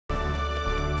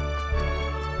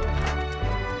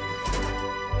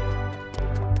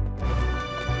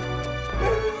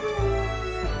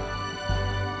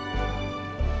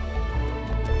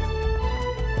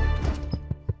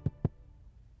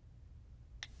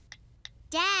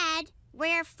Dad,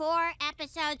 we're 4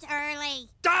 episodes early.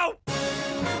 Don't!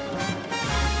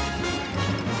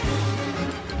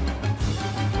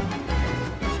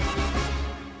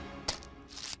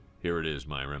 Here it is,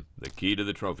 Myra. The key to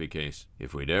the trophy case.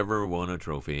 If we'd ever won a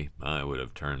trophy, I would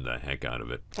have turned the heck out of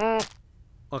it.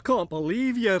 I can't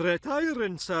believe you're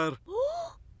retiring, sir.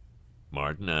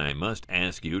 Martin, I must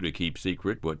ask you to keep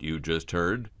secret what you just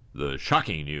heard. The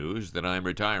shocking news that I'm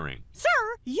retiring. Sir,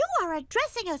 you are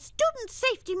addressing a student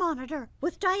safety monitor.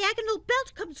 With diagonal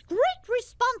belt comes great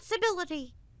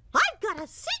responsibility. I've got a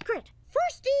secret.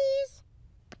 Firsties.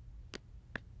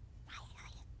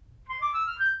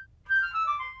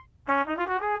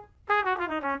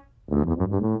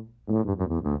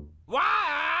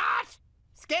 What?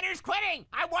 Skinner's quitting!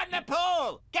 I won the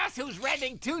pool! Guess who's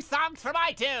renting 2 songs from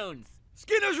iTunes?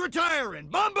 Skinner's retiring!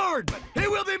 Bombardment! He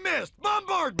will be missed!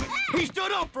 Bombardment! He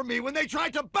stood up for me when they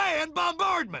tried to ban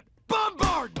bombardment!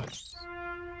 Bombardment!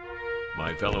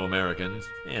 My fellow Americans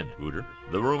and Hooter,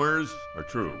 the rumors are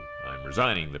true. I'm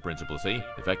resigning the principalcy,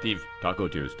 effective Taco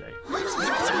Tuesday.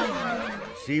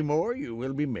 Seymour, you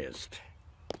will be missed.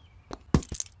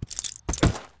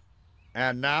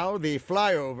 And now the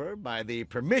flyover by the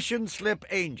permission slip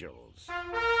angels.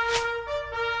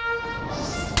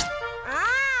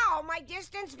 Ow! My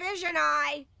distance vision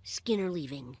eye! Skinner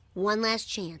leaving. One last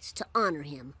chance to honor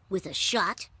him with a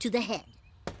shot to the head.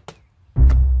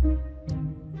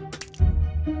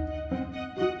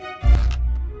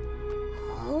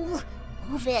 Oh,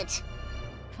 move it.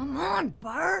 Come on,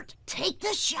 Bert. Take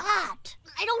the shot.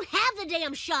 I don't have the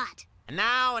damn shot. And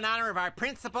now, in honor of our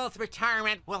principal's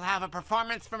retirement, we'll have a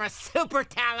performance from a super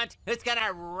talent who's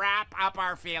gonna wrap up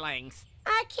our feelings.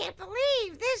 I can't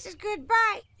believe this is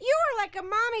goodbye. You are like a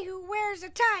mommy who wears a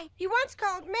tie. You once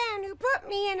called man who put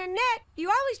me in a net. You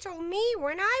always told me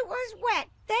when I was wet.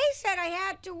 They said I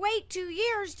had to wait 2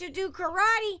 years to do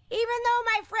karate, even though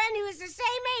my friend who is the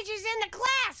same age is in the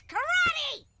class.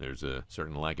 Karate! There's a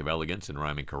certain lack of elegance in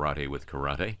rhyming karate with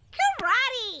karate.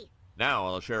 Karate! Now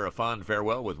I'll share a fond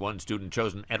farewell with one student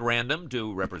chosen at random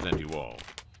to represent you all.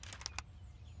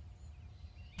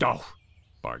 Oh,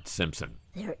 Bart Simpson.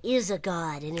 There is a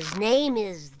god, and his name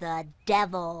is the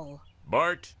Devil.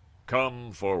 Bart,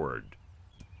 come forward.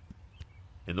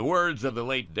 In the words of the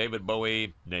late David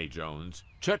Bowie, nay Jones,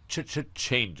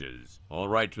 changes. All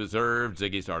rights reserved,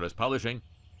 Ziggy Stardust Publishing.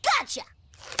 Gotcha!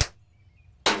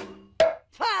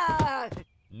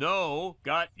 No,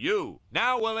 got you.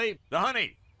 Now, Willie, the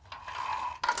honey.